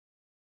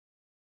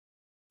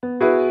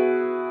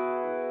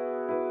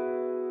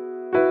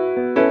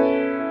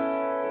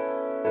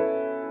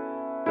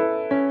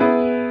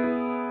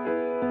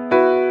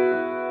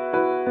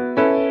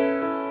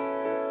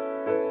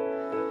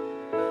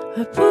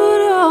I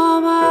put all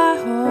my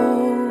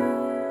hope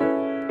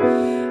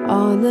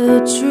on the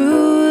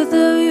truth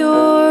of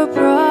your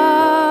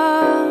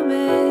promise,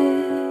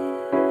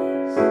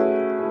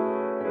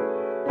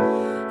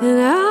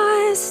 and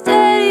I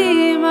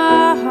steady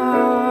my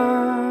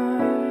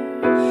heart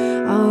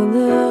on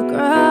the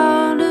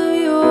ground of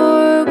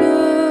your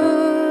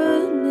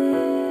goodness.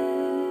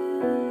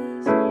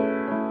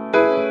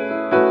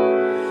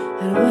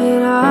 And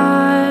when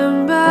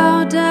I'm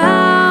bowed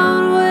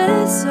down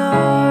with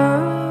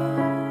sorrow,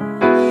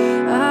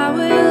 I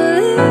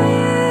will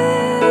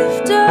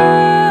lift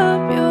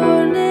up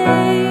your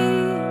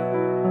name,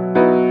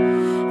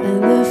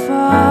 and the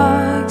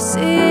fox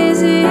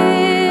is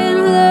in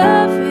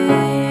the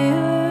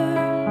vineyard.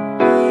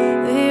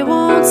 They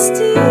won't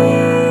steal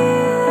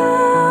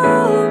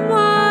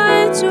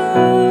my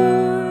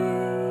joy,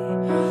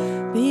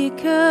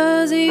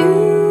 because you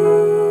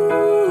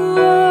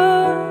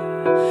are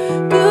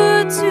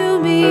good to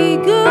me,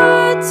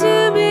 good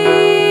to me.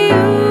 You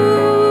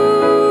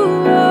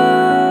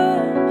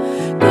are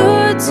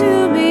good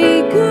to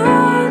me,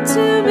 good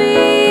to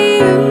me.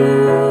 You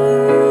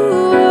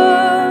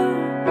are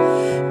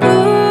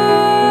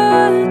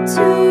good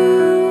to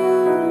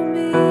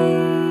me.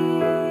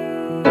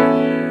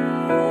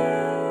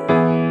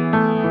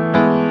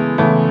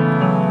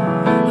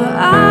 But I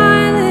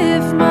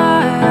lift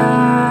my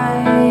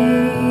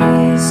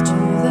eyes to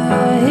the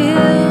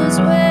hills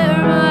where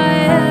my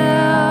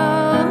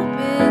help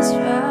is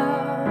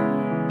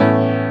found.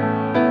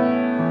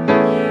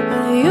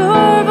 And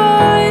your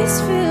voice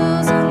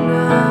fills the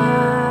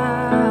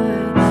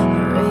night. I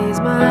raise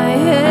my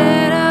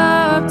head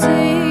up to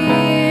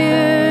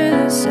hear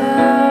the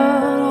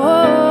sound. Oh.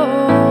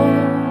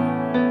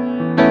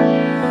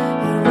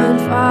 And when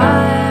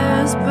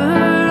fires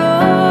burn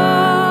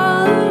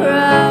all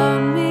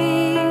around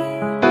me,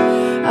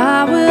 I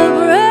will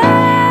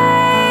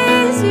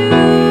praise you,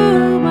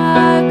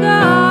 my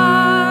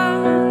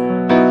God.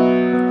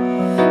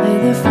 And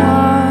the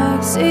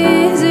fox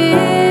is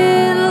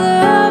in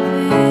the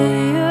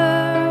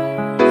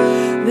vineyard.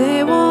 They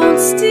won't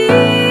steal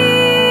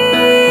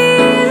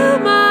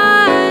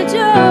my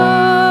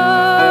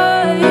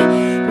joy,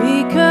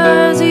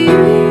 because you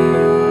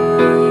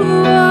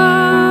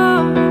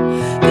are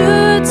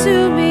good to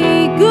me,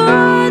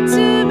 good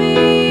to me.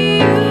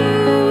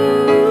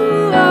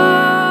 You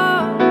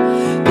are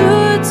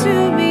good to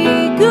me,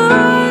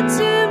 good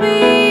to me.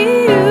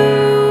 You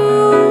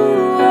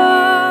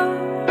are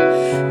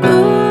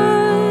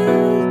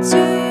good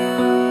to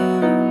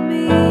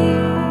me.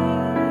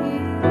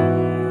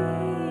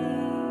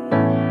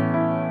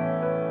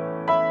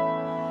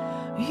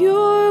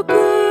 Your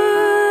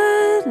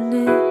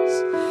goodness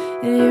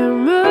and your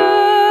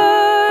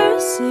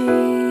mercy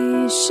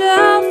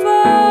shall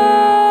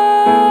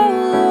follow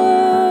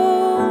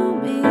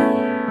me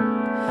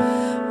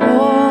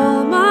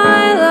all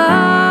my life.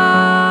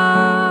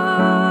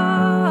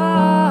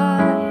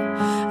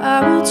 I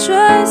will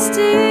trust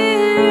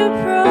in your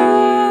promise.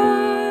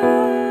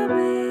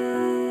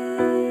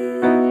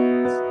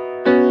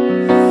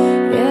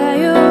 Yeah,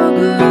 your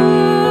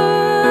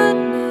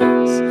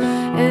goodness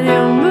and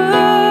your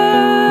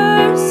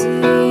mercy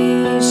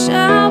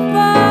shall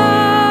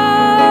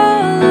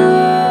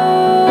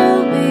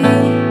follow me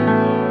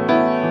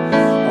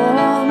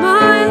all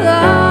my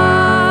life.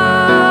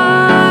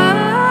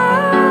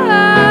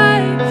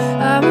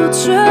 I will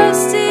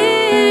trust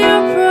in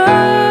your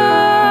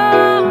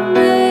promise.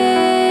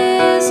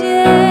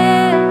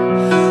 Yeah,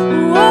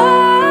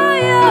 oh,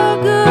 your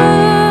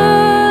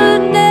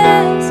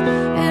goodness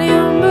and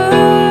your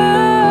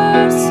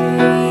mercy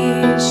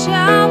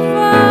shall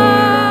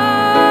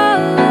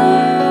follow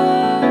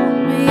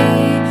me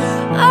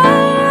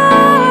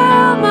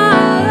all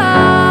my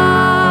life.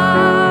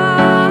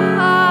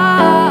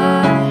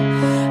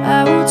 I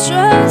will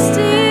trust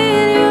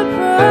in your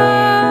promise,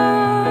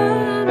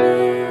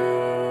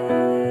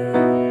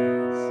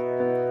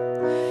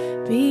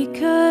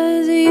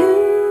 because you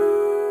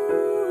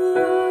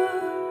are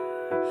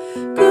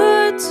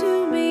good to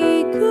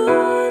me,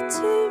 good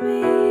to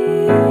me.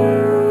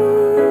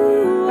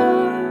 You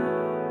are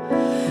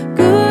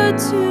good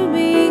to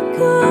me,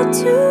 good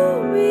to